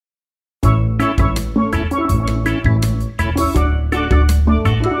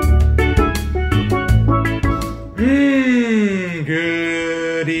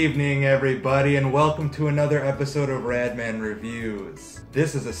everybody, and welcome to another episode of Radman Reviews.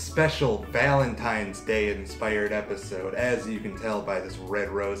 This is a special Valentine's Day inspired episode, as you can tell by this red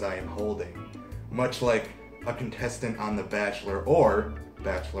rose I am holding. Much like a contestant on The Bachelor or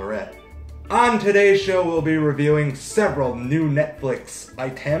Bachelorette. On today's show, we'll be reviewing several new Netflix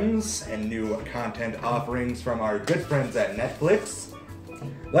items and new content offerings from our good friends at Netflix.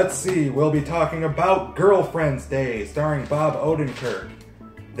 Let's see, we'll be talking about Girlfriend's Day, starring Bob Odenkirk.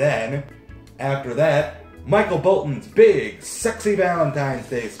 Then, after that, Michael Bolton's big, sexy Valentine's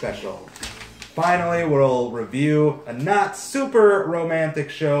Day special. Finally, we'll review a not super romantic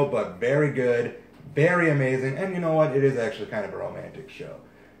show, but very good, very amazing, and you know what, it is actually kind of a romantic show,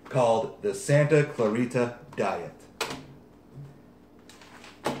 called the Santa Clarita Diet.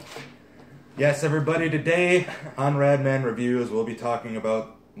 Yes, everybody, today on Radman Reviews, we'll be talking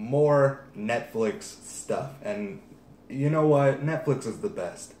about more Netflix stuff. And you know what? Netflix is the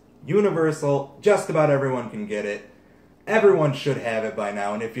best. Universal, just about everyone can get it. Everyone should have it by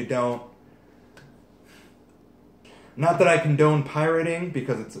now, and if you don't... Not that I condone pirating,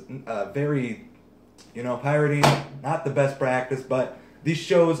 because it's very... pirating, not the best practice, but these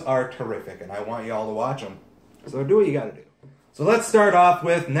shows are terrific, and I want you all to watch them. So do what you gotta do. So let's start off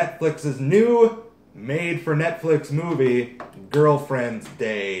with Netflix's new made-for-Netflix movie, Girlfriend's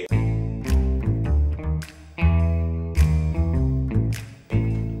Day.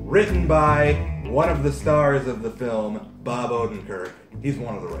 Written by one of the stars of the film, Bob Odenkirk. He's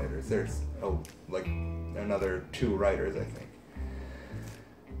one of the writers. There's, another two writers, I think.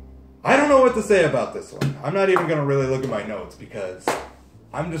 I don't know what to say about this one. I'm not even going to really look at my notes because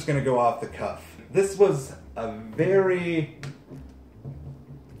I'm just going to go off the cuff. This was a very...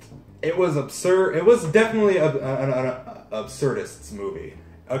 It was absurd. It was definitely an absurdist's movie.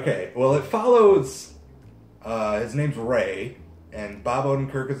 Okay, well, it follows... his name's Ray, and Bob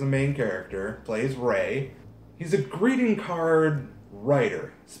Odenkirk is the main character, plays Ray. He's a greeting card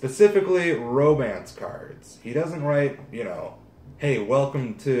writer, specifically romance cards. He doesn't write, hey,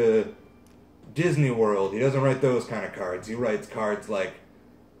 welcome to Disney World. He doesn't write those kind of cards. He writes cards like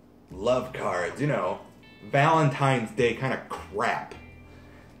love cards, Valentine's Day kind of crap.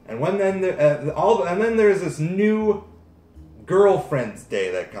 And then there's this new Girlfriend's Day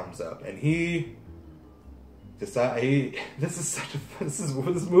that comes up, and this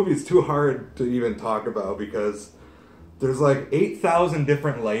movie is too hard to even talk about because there's like 8,000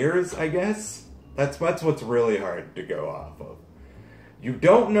 different layers, I guess. That's what's really hard to go off of. You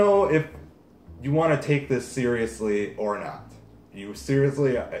don't know if you want to take this seriously or not. You're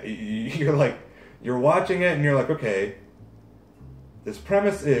watching it and you're like, okay, this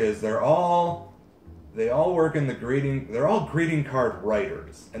premise is they all work in they're all greeting card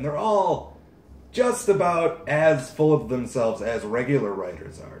writers, and they're all just about as full of themselves as regular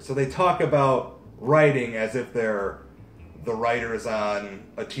writers are. So they talk about writing as if they're the writers on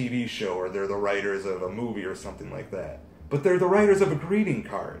a TV show or they're the writers of a movie or something like that. But they're the writers of a greeting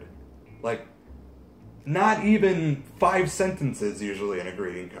card. Like, not even 5 sentences usually in a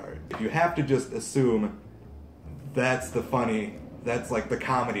greeting card. You have to just assume that's like the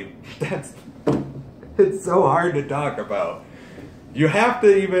comedy. It's so hard to talk about. You have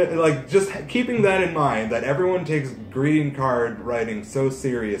to even, just keeping that in mind, that everyone takes greeting card writing so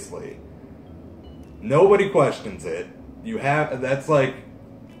seriously. Nobody questions it.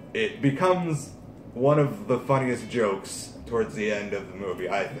 It becomes one of the funniest jokes towards the end of the movie,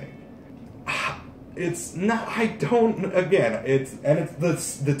 I think. It's not, the tone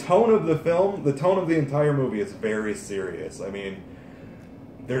of the film, the tone of the entire movie is very serious. I mean,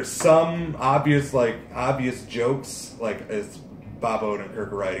 there's some obvious jokes, like it's Bob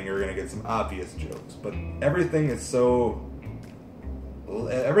Odenkirk writing, you're gonna get some obvious jokes, but everything is so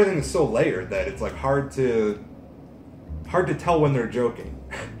layered that it's like hard to tell when they're joking.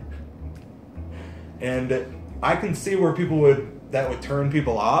 And I can see where that would turn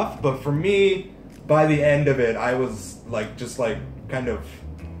people off, but for me, by the end of it, I was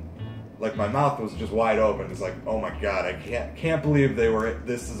my mouth was just wide open. It's like, oh my god, I can't believe they put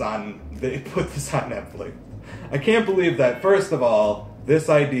this on Netflix. I can't believe that, first of all, this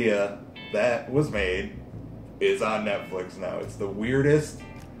idea that was made is on Netflix now. It's the weirdest,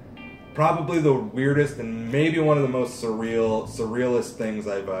 probably the weirdest and maybe one of the most surrealist things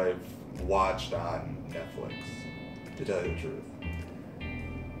I've watched on Netflix, to tell you the truth.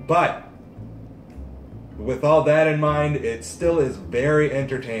 But with all that in mind, it still is very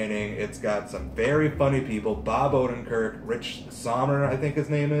entertaining. It's got some very funny people. Bob Odenkirk, Rich Sommer, I think his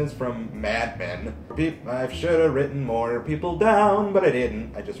name is, from Mad Men. I should have written more people down, but I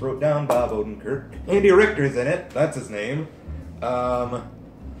didn't. I just wrote down Bob Odenkirk. Andy Richter's in it. That's his name.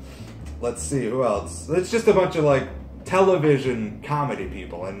 let's see, who else? It's just a bunch of like television comedy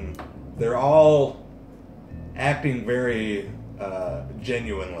people, and they're all acting very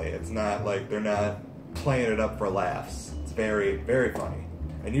genuinely. It's not like they're not playing it up for laughs. It's very, very funny.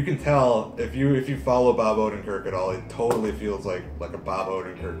 And you can tell if you follow Bob Odenkirk at all, it totally feels like a Bob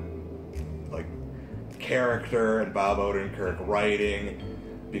Odenkirk like character and Bob Odenkirk writing,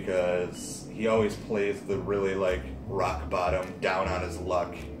 because he always plays the really like rock bottom, down on his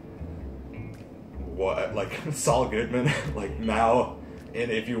luck. What, like Saul Goodman, like now,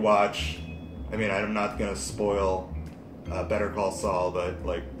 and if you watch, I mean, I'm not gonna spoil Better Call Saul, but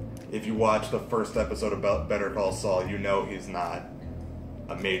like if you watch the first episode of Better Call Saul, you know he's not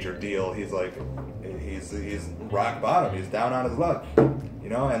a major deal. He's like, he's rock bottom. He's down on his luck, you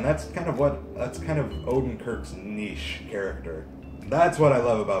know, and that's kind of Odenkirk's niche character. That's what I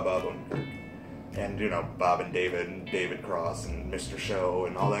love about Bob Odenkirk, and you know, Bob and David Cross and Mr. Show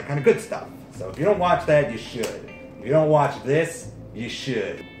and all that kind of good stuff. So if you don't watch that, you should. If you don't watch this, you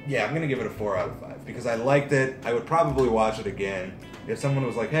should. Yeah, I'm gonna give it a 4 out of 5 because I liked it. I would probably watch it again. If someone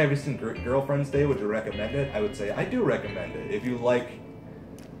was like, "Hey, have you seen Girlfriend's Day? Would you recommend it?" I would say I do recommend it. If you like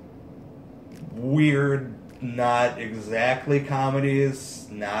weird, not exactly comedies,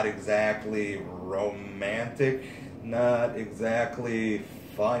 not exactly romantic, not exactly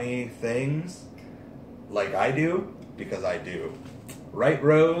funny things, like I do, because I do. Right,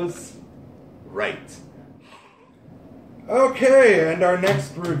 Rose? Right. Okay, and our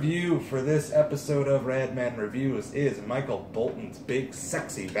next review for this episode of Radman Reviews is Michael Bolton's Big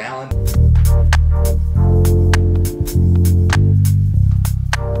Sexy Valentine.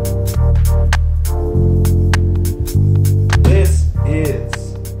 This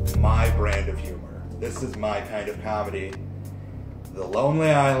is my brand of humor. This is my kind of comedy. The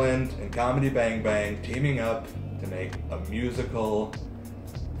Lonely Island and Comedy Bang Bang teaming up to make a musical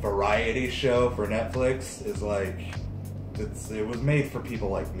variety show for Netflix is like, it was made for people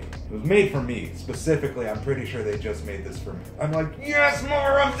like me. It was made for me, specifically. I'm pretty sure they just made this for me. I'm like, yes,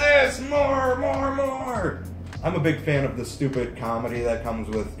 more of this! More! I'm a big fan of the stupid comedy that comes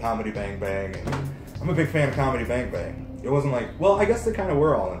with Comedy Bang Bang, and I'm a big fan of Comedy Bang Bang. It wasn't like, well, I guess they kind of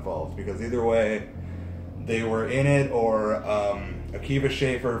were all involved, because either way, they were in it, or Akiva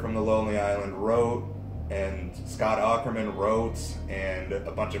Schaffer from The Lonely Island wrote, and Scott Aukerman wrote, and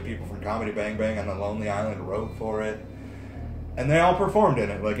a bunch of people from Comedy Bang Bang on The Lonely Island wrote for it. And they all performed in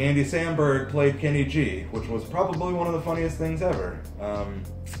it. Like Andy Samberg played Kenny G, which was probably one of the funniest things ever.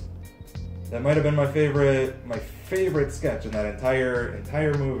 That might have been my favorite sketch in that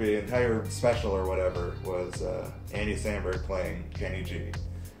entire movie, entire special or whatever, was Andy Samberg playing Kenny G.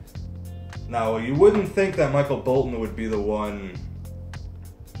 Now, you wouldn't think that Michael Bolton would be the one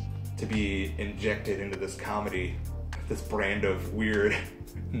to be injected into this comedy, this brand of weird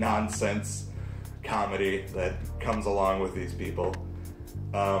nonsense comedy that comes along with these people.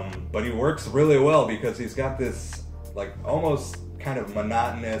 But he works really well because he's got this like almost kind of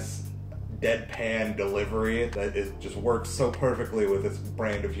monotonous deadpan delivery that just works so perfectly with this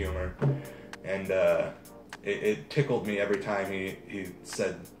brand of humor. And it tickled me every time he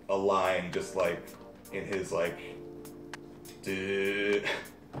said a line, just like in his like duh.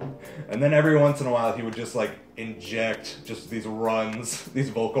 And then every once in a while he would just like inject just these runs, these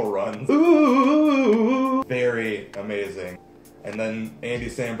vocal runs. Ooh, very amazing. And then Andy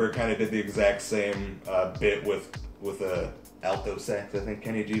Samberg kind of did the exact same bit with a alto sax, I think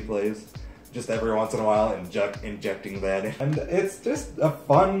Kenny G plays. Just every once in a while injecting that in. And it's just a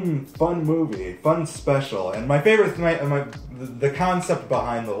fun movie, fun special. And my favorite thing, the concept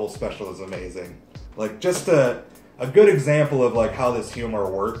behind the whole special is amazing. Like just a good example of like how this humor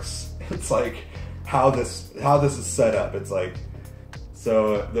works. It's like how this is set up. It's like,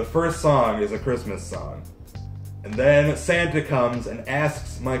 so the first song is a Christmas song, and then Santa comes and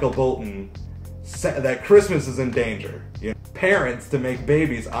asks Michael Bolton that Christmas is in danger. You know, parents to make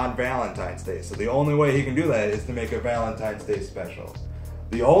babies on Valentine's Day. So the only way he can do that is to make a Valentine's Day special.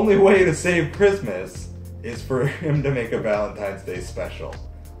 The only way to save Christmas is for him to make a Valentine's Day special.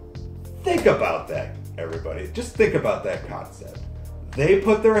 Think about that, everybody. Just think about that concept. They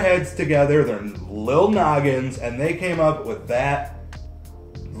put their heads together, their little noggins, and they came up with that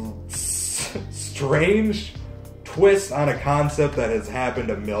strange twist on a concept that has happened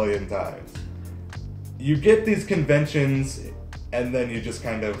a million times. You get these conventions, and then you just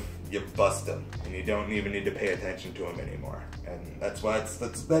kind of, you bust them, and you don't even need to pay attention to them anymore. And that's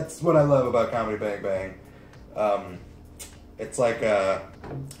what I love about Comedy Bang Bang. It's like, I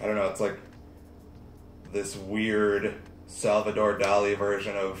don't know, it's like this weird Salvador Dali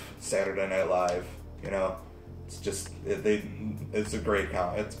version of Saturday Night Live, you know? It's a great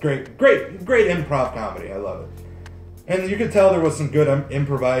it's great improv comedy. I love it. And you could tell there was some good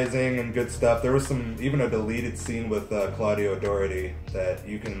improvising and good stuff. There was even a deleted scene with Claudio Doherty that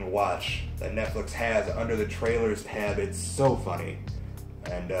you can watch that Netflix has under the trailers tab. It's so funny.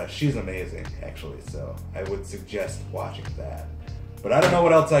 And she's amazing, actually, so I would suggest watching that. But I don't know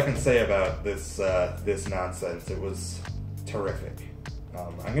what else I can say about this nonsense. It was terrific.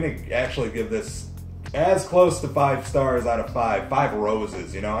 I'm going to actually give this as close to 5 stars out of 5. 5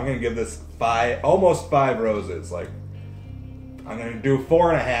 roses, you know? I'm going to give this almost 5 roses. Like, I'm going to do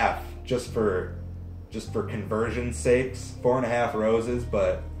 4.5 just for conversion sakes. 4.5 roses,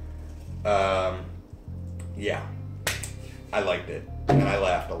 but yeah, I liked it. And I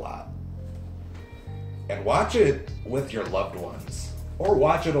laughed a lot. And watch it with your loved ones. Or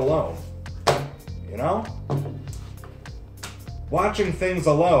watch it alone. You know? Watching things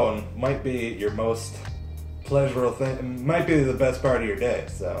alone might be your most pleasurable thing. Might be the best part of your day.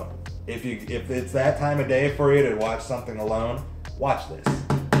 So, if it's that time of day for you to watch something alone, watch this.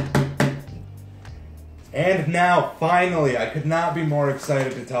 And now, finally, I could not be more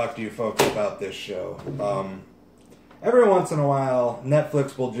excited to talk to you folks about this show. Every once in a while,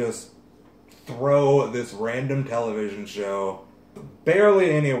 Netflix will just throw this random television show,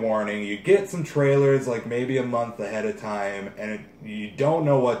 barely any warning. You get some trailers like maybe a month ahead of time, and you don't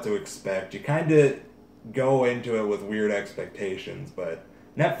know what to expect. You kind of go into it with weird expectations, but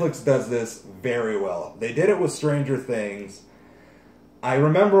Netflix does this very well. They did it with Stranger Things. I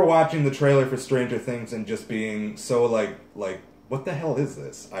remember watching the trailer for Stranger Things and just being so like, what the hell is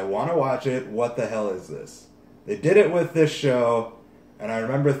this? I want to watch it. What the hell is this? They did it with this show, and I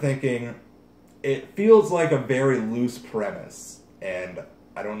remember thinking, it feels like a very loose premise, and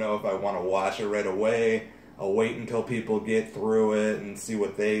I don't know if I want to watch it right away. I'll wait until people get through it and see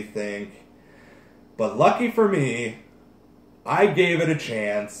what they think. But lucky for me, I gave it a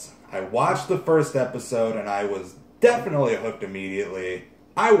chance. I watched the first episode, and I was definitely hooked immediately.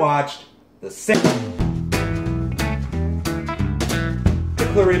 I watched the second.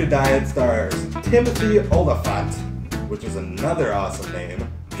 Clarita Diet stars Timothy Oliphant, which is another awesome name.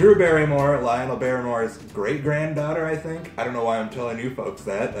 Drew Barrymore, Lionel Barrymore's great-granddaughter, I think. I don't know why I'm telling you folks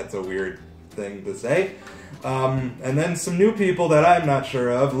that. That's a weird thing to say. And then some new people that I'm not sure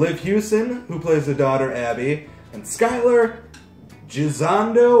of. Liv Hewson, who plays the daughter Abby, and Skylar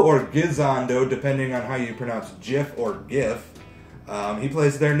Gisondo, or Gizondo, depending on how you pronounce GIF or GIF. He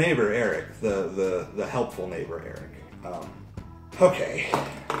plays their neighbor, Eric, the helpful neighbor, Eric. Okay,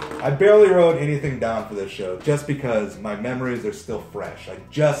 I barely wrote anything down for this show just because my memories are still fresh. I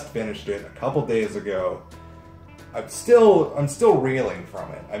just finished it a couple days ago. I'm still reeling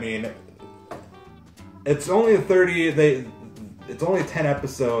from it. I mean, it's only it's only 10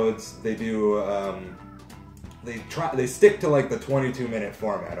 episodes. They do they stick to like the 22-minute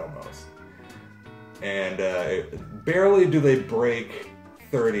format almost. And barely do they break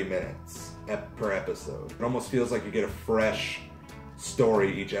 30 minutes per episode. It almost feels like you get a fresh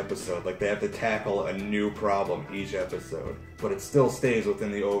story each episode, like they have to tackle a new problem each episode, but it still stays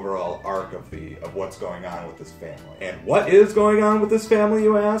within the overall arc of what's going on with this family. And what is going on with this family,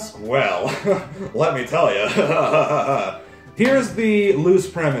 you ask? Well, let me tell you. Here's the loose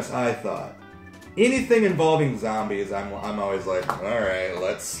premise, I thought. Anything involving zombies, I'm always like, alright,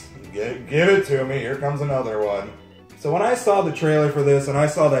 let's give it to me, here comes another one. So when I saw the trailer for this, and I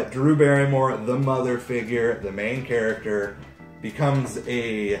saw that Drew Barrymore, the mother figure, the main character, becomes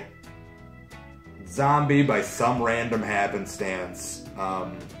a zombie by some random happenstance,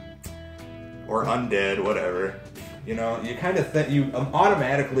 or undead, whatever. You know, you kind of you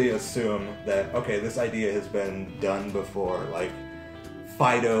automatically assume that, okay, this idea has been done before. Like,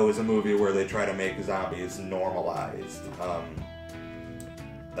 Fido is a movie where they try to make zombies normalized.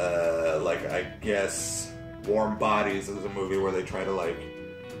 Like, I guess Warm Bodies is a movie where they try to, like,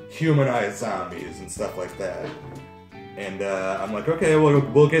 humanize zombies and stuff like that. And I'm like, okay,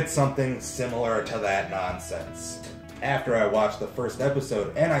 we'll get something similar to that nonsense. After I watched the first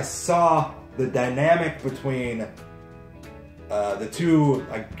episode, and I saw the dynamic between the two,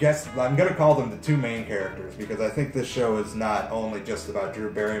 I guess, I'm gonna call them the two main characters, because I think this show is not only just about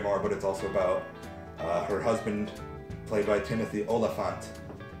Drew Barrymore, but it's also about her husband, played by Timothy Oliphant,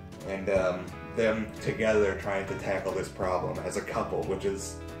 and them together trying to tackle this problem as a couple, which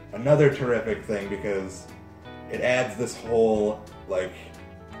is another terrific thing, because it adds this whole, like,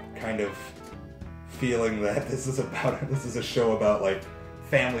 kind of feeling that this is a show about, like,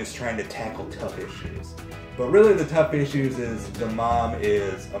 families trying to tackle tough issues. But really the tough issues is the mom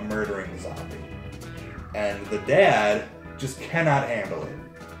is a murdering zombie. And the dad just cannot handle it.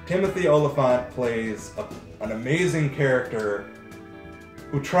 Timothy Olyphant plays an amazing character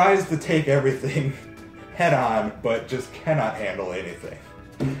who tries to take everything head on, but just cannot handle anything.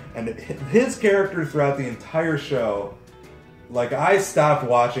 And his character throughout the entire show, like, I stopped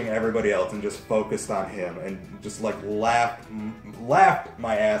watching everybody else and just focused on him and just like laughed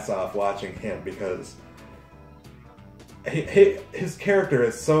my ass off watching him, because his character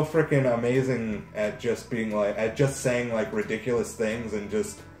is so freaking amazing at just being like, at just saying like ridiculous things and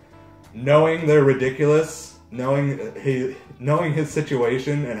just knowing they're ridiculous, knowing his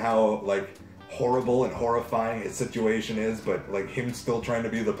situation and how like horrible and horrifying his situation is, but like him still trying to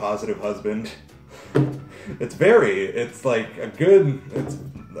be the positive husband. It's like a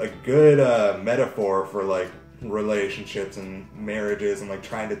good metaphor for like relationships and marriages and like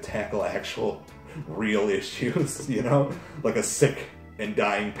trying to tackle actual real issues, you know, like a sick and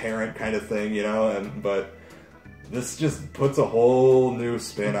dying parent kind of thing, you know. But this just puts a whole new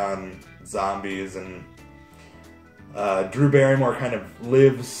spin on zombies, and Drew Barrymore kind of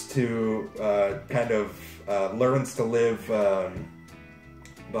learns to live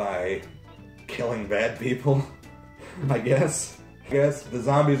by killing bad people, I guess. The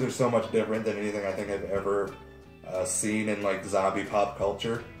zombies are so much different than anything I think I've ever seen in like zombie pop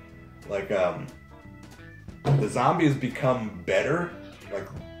culture. Like, the zombies become better. Like,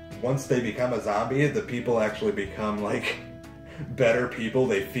 once they become a zombie, the people actually become like better people.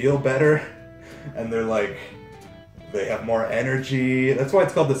 They feel better, and they're like, they have more energy. That's why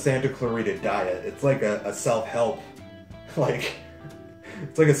it's called the Santa Clarita diet. It's like a self-help, like,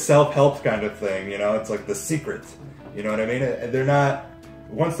 it's like a self-help kind of thing, you know? It's like the secret, you know what I mean? They're not,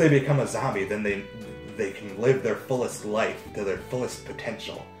 once they become a zombie, then they can live their fullest life to their fullest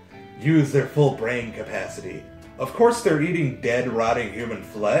potential. Use their full brain capacity. Of course they're eating dead, rotting human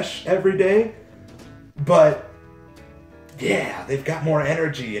flesh every day, but yeah, they've got more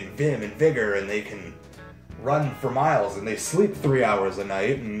energy and vim and vigor, and they can run for miles, and they sleep 3 hours a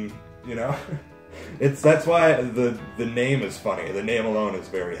night, and, you know, that's why the name is funny. The name alone is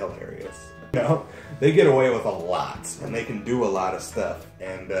very hilarious. You know, they get away with a lot, and they can do a lot of stuff,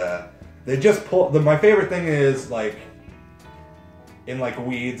 and they just pull. My favorite thing is like in like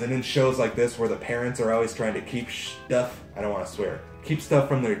Weeds and in shows like this where the parents are always trying to keep stuff. I don't want to swear. Keep stuff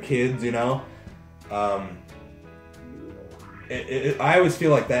from their kids, you know. I always feel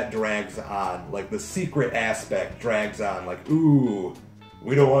like that drags on. Like the secret aspect drags on. Like, ooh,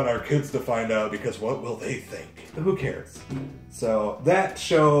 we don't want our kids to find out because what will they think? Who cares? So this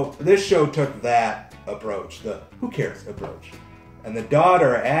show took that approach, the who cares approach. And the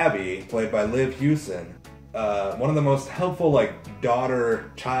daughter, Abby, played by Liv Hewson, one of the most helpful like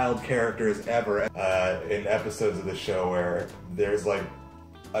daughter-child characters ever in episodes of the show, where there's like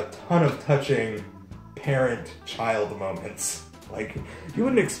a ton of touching parent-child moments. Like, you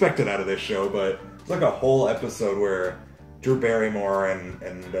wouldn't expect it out of this show, but it's like a whole episode where Drew Barrymore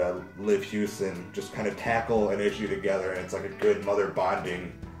and Liv Hewson just kind of tackle an issue together, and it's like a good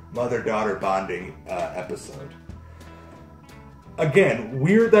mother-daughter bonding episode. Again,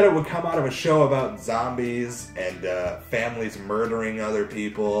 weird that it would come out of a show about zombies and families murdering other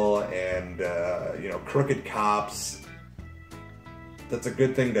people and, you know, crooked cops. That's a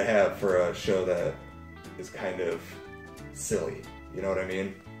good thing to have for a show that is kind of silly, you know what I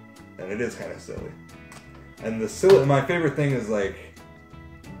mean? And it is kind of silly. And my favorite thing is like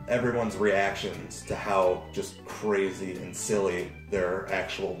everyone's reactions to how just crazy and silly their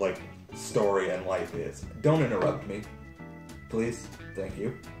actual like story and life is. Don't interrupt me, please. Thank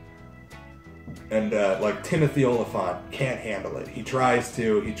you. And like Timothy Olyphant can't handle it. He tries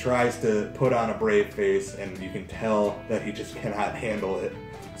to put on a brave face, and you can tell that he just cannot handle it.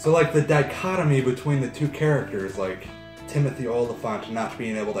 So like the dichotomy between the two characters, like Timothy Olyphant not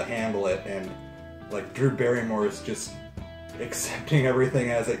being able to handle it, and like Drew Barrymore is just accepting everything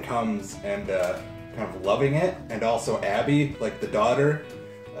as it comes and kind of loving it, and also Abby, like the daughter,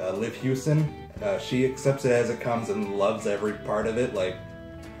 Liv Hewson, she accepts it as it comes and loves every part of it. Like,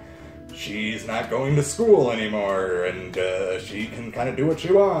 she's not going to school anymore, and she can kind of do what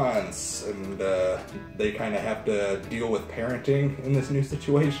she wants, and they kind of have to deal with parenting in this new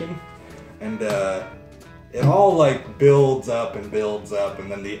situation, and it all like builds up, and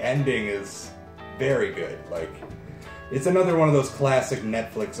then the ending is very good. Like, it's another one of those classic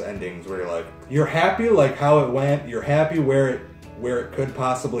Netflix endings where you're like, you're happy like how it went, you're happy where it could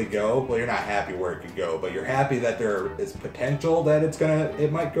possibly go. Well, you're not happy where it could go, but you're happy that there is potential that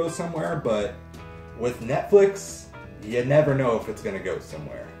it might go somewhere. But with Netflix, you never know if it's gonna go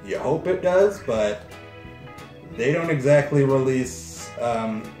somewhere. You hope it does, but they don't exactly release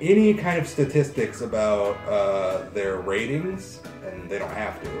any kind of statistics about their ratings, and they don't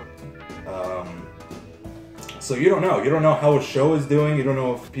have to. So you don't know. You don't know how a show is doing. You don't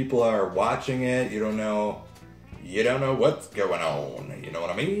know if people are watching it. You don't know what's going on. You know what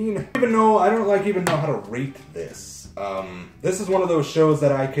I mean? I don't even know how to rate this. This is one of those shows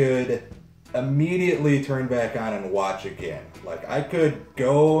that I could immediately turn back on and watch again. Like, I could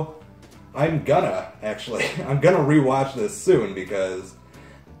go... I'm gonna rewatch this soon, because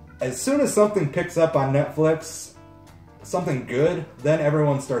as soon as something picks up on Netflix, something good, then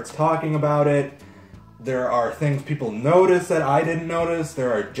everyone starts talking about it. There are things people notice that I didn't notice.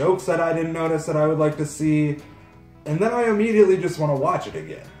 There are jokes that I didn't notice that I would like to see. And then I immediately just want to watch it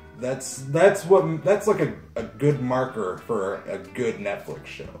again. That's like a good marker for a good Netflix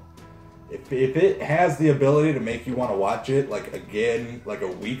show. If it has the ability to make you want to watch it, like, again, like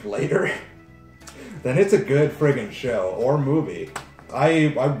a week later, then it's a good friggin' show or movie.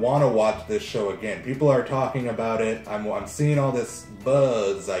 I want to watch this show again. People are talking about it. I'm seeing all this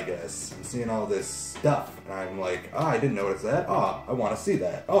buzz, I guess. I'm seeing all this stuff. And I'm like, I didn't notice that. I want to see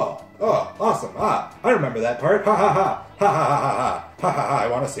that. Oh, awesome. I remember that part. Ha ha ha. Ha ha ha ha. Ha ha ha. I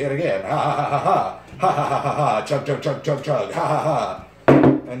want to see it again. Ha ha ha ha. Ha ha ha ha. Chug, chug, chug, chug, chug. Ha ha ha.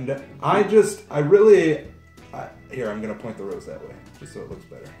 And here, I'm going to point the rose that way, just so it looks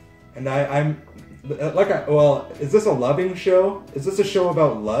better. And is this a loving show? Is this a show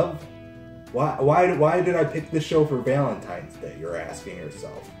about love? Why did I pick this show for Valentine's Day, you're asking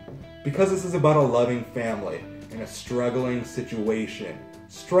yourself? Because this is about a loving family in a struggling situation,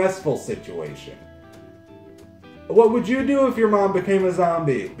 stressful situation. What would you do if your mom became a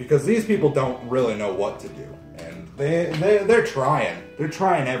zombie? Because these people don't really know what to do. And they're trying. They're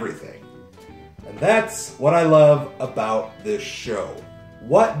trying everything. And that's what I love about this show.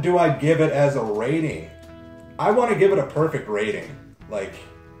 What do I give it as a rating? I want to give it a perfect rating. Like,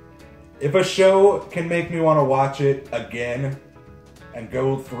 if a show can make me want to watch it again and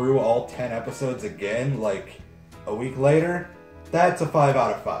go through all 10 episodes again, like, a week later, that's a 5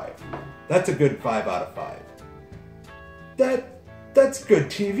 out of 5. That's a good 5 out of 5. That's good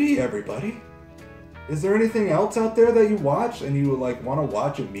TV, everybody. Is there anything else out there that you watch and you like want to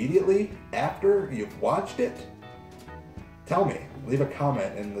watch immediately after you've watched it? Tell me. Leave a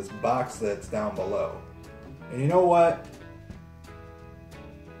comment in this box that's down below. And you know what?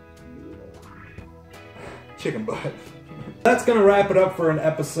 Chicken butt. That's gonna wrap it up for an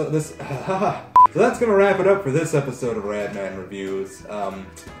episode. So that's gonna wrap it up for this episode of Radman Reviews.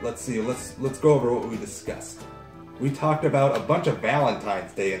 Let's see. Let's go over what we discussed. We talked about a bunch of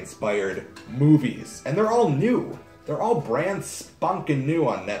Valentine's Day inspired movies, and they're all new. They're all brand spunkin' new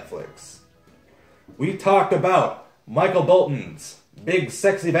on Netflix. We talked about Michael Bolton's Big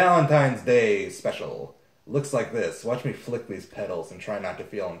Sexy Valentine's Day special. Looks like this. Watch me flick these petals and try not to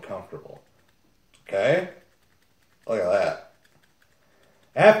feel uncomfortable. Okay? Look at that.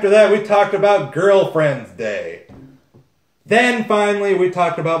 After that, we talked about Girlfriend's Day. Then, finally, we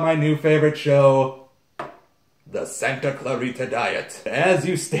talked about my new favorite show, the Santa Clarita Diet. As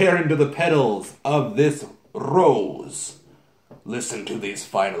you stare into the petals of this rose, listen to these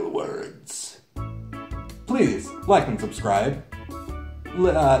final words. Please like and subscribe,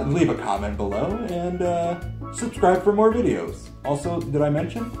 leave a comment below, and subscribe for more videos. Also, did I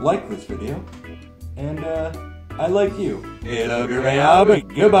mention, like this video, and I like you.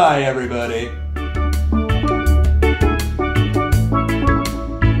 Goodbye, everybody.